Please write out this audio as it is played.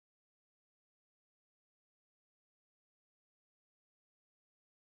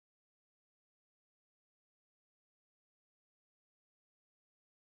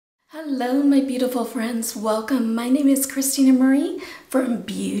Hello my beautiful friends, welcome. My name is Christina Marie from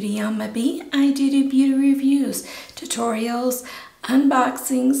Beauty on My Bee. I do beauty reviews, tutorials,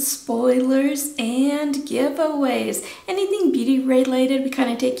 unboxings, spoilers, and giveaways. Anything beauty related, we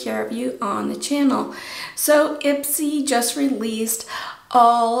kind of take care of you on the channel. So Ipsy just released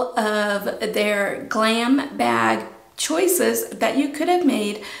all of their glam bag choices that you could have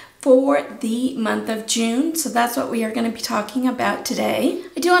made for the month of June. So that's what we are going to be talking about today.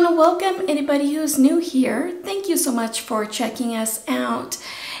 I do want to welcome anybody who is new here. Thank you so much for checking us out.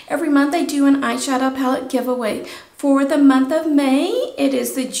 Every month I do an eyeshadow palette giveaway. For the month of May, it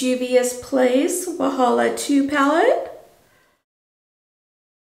is the Juvia's Place Walhalla 2 palette.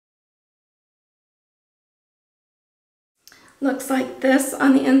 Looks like this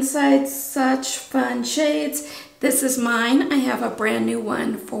on the inside, such fun shades. This is mine. I have a brand new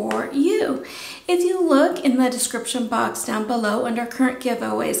one for you. If you look in the description box down below under current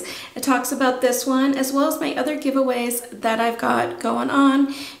giveaways, it talks about this one as well as my other giveaways that I've got going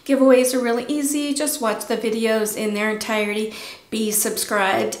on. Giveaways are really easy. Just watch the videos in their entirety. Be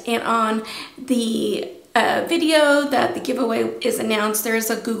subscribed. And on the video that the giveaway is announced, there is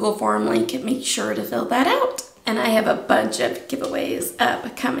a Google form link. Make sure to fill that out. And I have a bunch of giveaways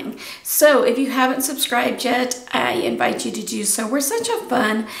upcoming. So if you haven't subscribed yet, I invite you to do so. We're such a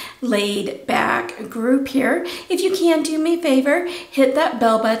fun, laid back group here. If you can, do me a favor, hit that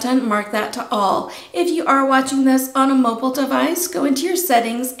bell button, mark that to all. If you are watching this on a mobile device, go into your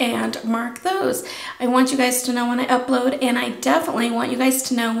settings and mark those. I want you guys to know when I upload, and I definitely want you guys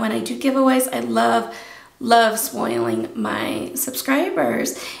to know when I do giveaways. I love spoiling my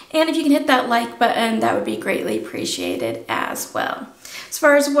subscribers. And if you can hit that like button, that would be greatly appreciated as well. As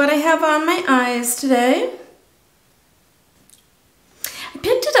far as what I have on my eyes today, I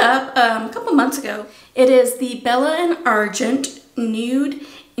picked it up a couple months ago. It is the Bella and Argent Nude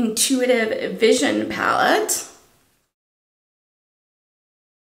Intuitive Vision Palette.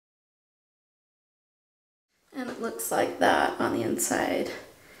 And it looks like that on the inside.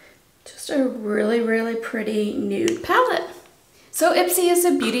 Just a really pretty nude palette. So Ipsy is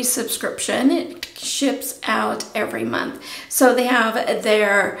a beauty subscription. It ships out every month. So they have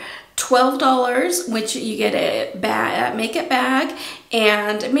their $12, which you get a makeup bag,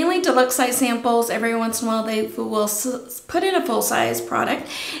 and mainly deluxe size samples. Every once in a while they will put in a full-size product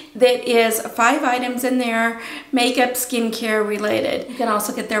that is 5 items in there, makeup, skincare related. You can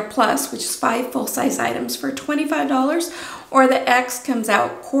also get their Plus, which is 5 full-size items for $25, or the X comes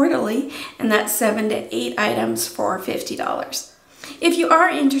out quarterly, and that's 7 to 8 items for $50. If you are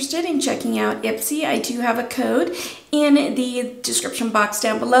interested in checking out Ipsy, I do have a code in the description box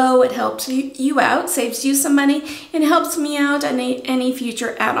down below. It helps you out, saves you some money, and helps me out on any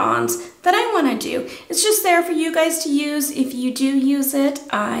future add-ons that I want to do. It's just there for you guys to use. If you do use it,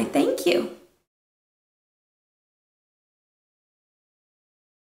 I thank you.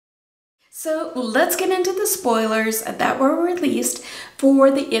 So let's get into the spoilers that were released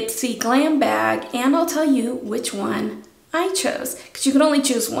for the Ipsy Glam bag, and I'll tell you which one I chose, because you can only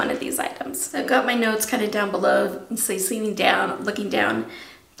choose one of these items. I've got my notes kind of down below. You see, leaning down, looking down,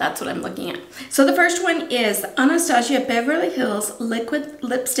 that's what I'm looking at. So the first one is the Anastasia Beverly Hills Liquid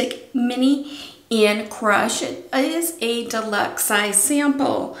Lipstick Mini in Crush. It is a deluxe size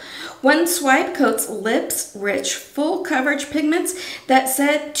sample. One swipe coats lips, rich, full coverage pigments that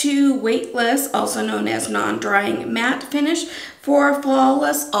set to weightless, also known as non-drying matte finish for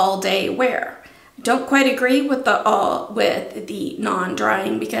flawless all-day wear. Don't quite agree with the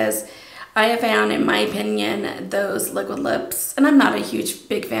non-drying, because I have found, in my opinion, those liquid lips, and I'm not a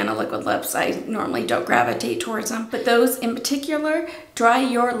big fan of liquid lips. I normally don't gravitate towards them, but those in particular dry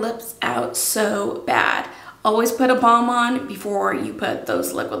your lips out so bad. Always put a balm on before you put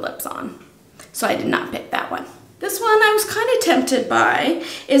those liquid lips on. So I did not pick that one. This one I was kind of tempted by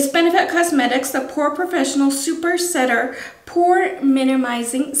is Benefit Cosmetics, the Pore Professional Super Setter Pore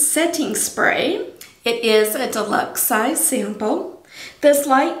Minimizing Setting Spray. It is a deluxe size sample. This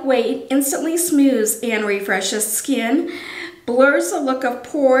lightweight instantly smooths and refreshes skin, blurs the look of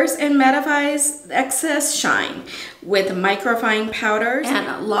pores, and mattifies excess shine with microfine powders,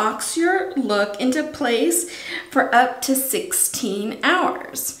 and locks your look into place for up to 16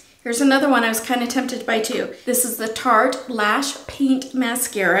 hours. Here's another one I was kind of tempted by too. This is the Tarte Lash Paint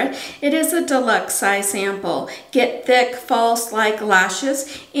Mascara. It is a deluxe size sample. Get thick, false-like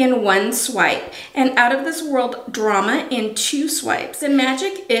lashes in one swipe, and out of this world drama in 2 swipes. The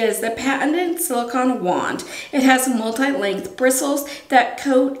magic is the patented silicone wand. It has multi-length bristles that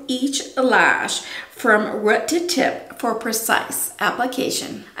coat each lash. from root to tip for precise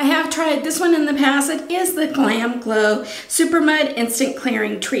application. I have tried this one in the past. It is the Glam Glow Super Mud Instant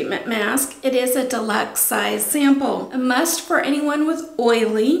Clearing Treatment Mask. It is a deluxe size sample. A must for anyone with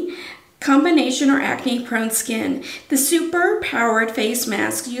oily, combination or acne-prone skin. The super-powered face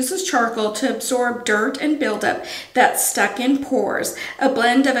mask uses charcoal to absorb dirt and buildup that's stuck in pores, a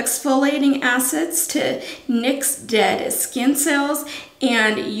blend of exfoliating acids to nix dead skin cells,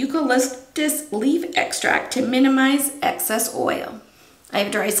 and eucalyptus leaf extract to minimize excess oil. I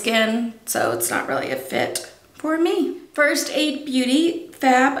have dry skin, so it's not really a fit for me. First Aid Beauty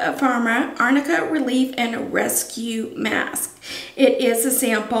Fab Pharma Arnica Relief and Rescue Mask. It is a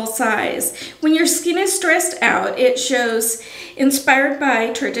sample size. When your skin is stressed out, it shows inspired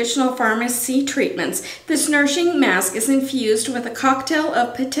by traditional pharmacy treatments. This nourishing mask is infused with a cocktail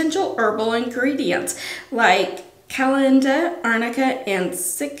of potential herbal ingredients like calendula, arnica, and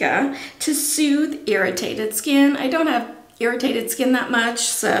cica to soothe irritated skin. I don't have irritated skin that much,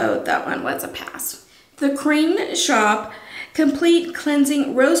 so that one was a pass. The Cream Shop Complete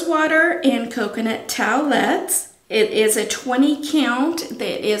Cleansing Rose Water and Coconut Towelettes. It is a 20 count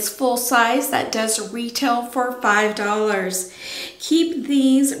that is full size. That does retail for $5. Keep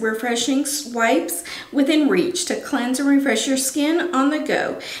these refreshing wipes within reach to cleanse and refresh your skin on the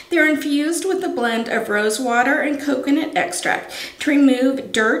go. They're infused with a blend of rose water and coconut extract to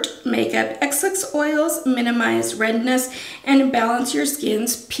remove dirt, makeup, excess oils, minimize redness, and balance your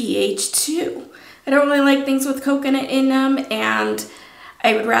skin's pH too. I don't really like things with coconut in them, and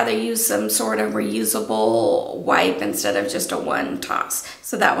I would rather use some sort of reusable wipe instead of just a one toss.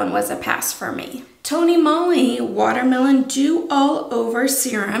 So that one was a pass for me. Tony Moly Watermelon Dew All Over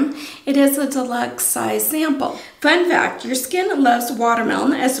Serum. It is a deluxe size sample. Fun fact, your skin loves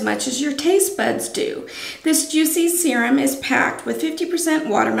watermelon as much as your taste buds do. This juicy serum is packed with 50%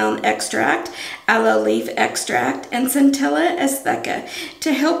 watermelon extract, aloe leaf extract, and Centella Azteca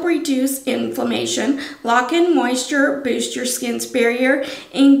to help reduce inflammation, lock in moisture, boost your skin's barrier,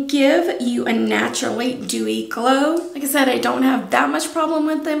 and give you a naturally dewy glow. Like I said, I don't have that much problem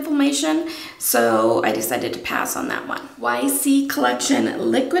with the inflammation, so I decided to pass on that one. YC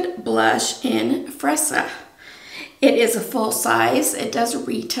Collection Liquid Blush in Fresa. It is a full size. It does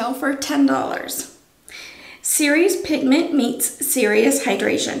retail for $10. Serious Pigment meets serious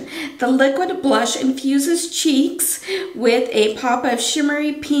hydration. The liquid blush infuses cheeks with a pop of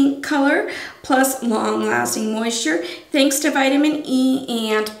shimmery pink color plus long-lasting moisture thanks to vitamin E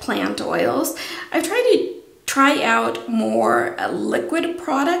and plant oils. I've tried to try out more liquid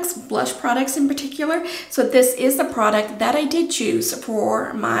products, blush products in particular, so this is the product that I did choose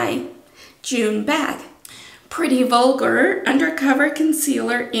for my June bag. Pretty Vulgar Undercover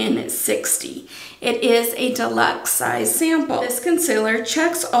Concealer in 60. It is a deluxe size sample. This concealer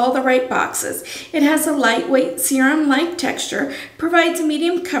checks all the right boxes. It has a lightweight serum-like texture, provides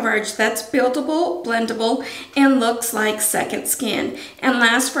medium coverage that's buildable, blendable, and looks like second skin, and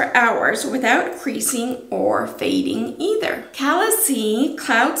lasts for hours without creasing or fading either. Calasie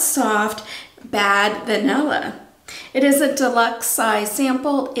Cloud Soft Bad Vanilla. It is a deluxe size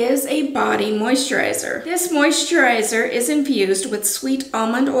sample, is a body moisturizer. This moisturizer is infused with sweet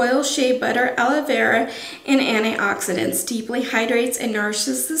almond oil, shea butter, aloe vera, and antioxidants. Deeply hydrates and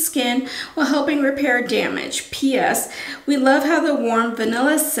nourishes the skin while helping repair damage. P.S. We love how the warm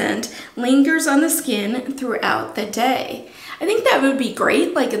vanilla scent lingers on the skin throughout the day. I think that would be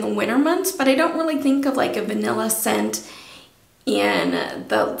great like in the winter months, but I don't really think of like a vanilla scent in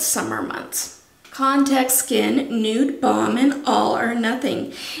the summer months. Contact Skin Nude Balm in All or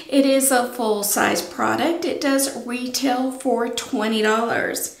Nothing. It is a full-size product. It does retail for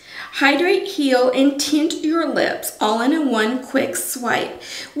 $20. Hydrate, heal, and tint your lips all in a one quick swipe.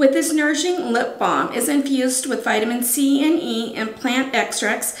 With this nourishing lip balm is infused with vitamin C and E and plant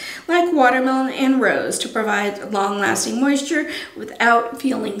extracts like watermelon and rose to provide long-lasting moisture without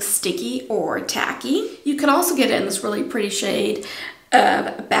feeling sticky or tacky. You can also get it in this really pretty shade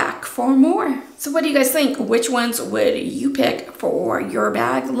of Back for More. So what do you guys think? Which ones would you pick for your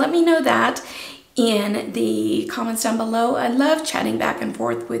bag? Let me know that in the comments down below. I love chatting back and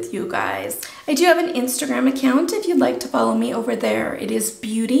forth with you guys. I do have an Instagram account if you'd like to follow me over there. It is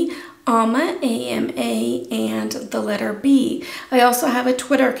Beauty Ama, A-M-A, and the letter B. I also have a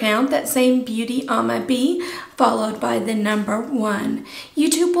Twitter account, that same Beauty Ama B, followed by the number 1.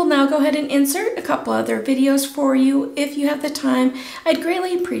 YouTube will now go ahead and insert a couple other videos for you if you have the time. I'd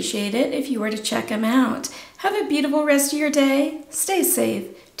greatly appreciate it if you were to check them out. Have a beautiful rest of your day. Stay safe.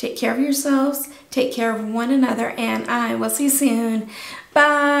 Take care of yourselves. Take care of one another, and I will see you soon.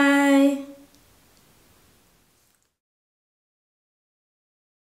 Bye.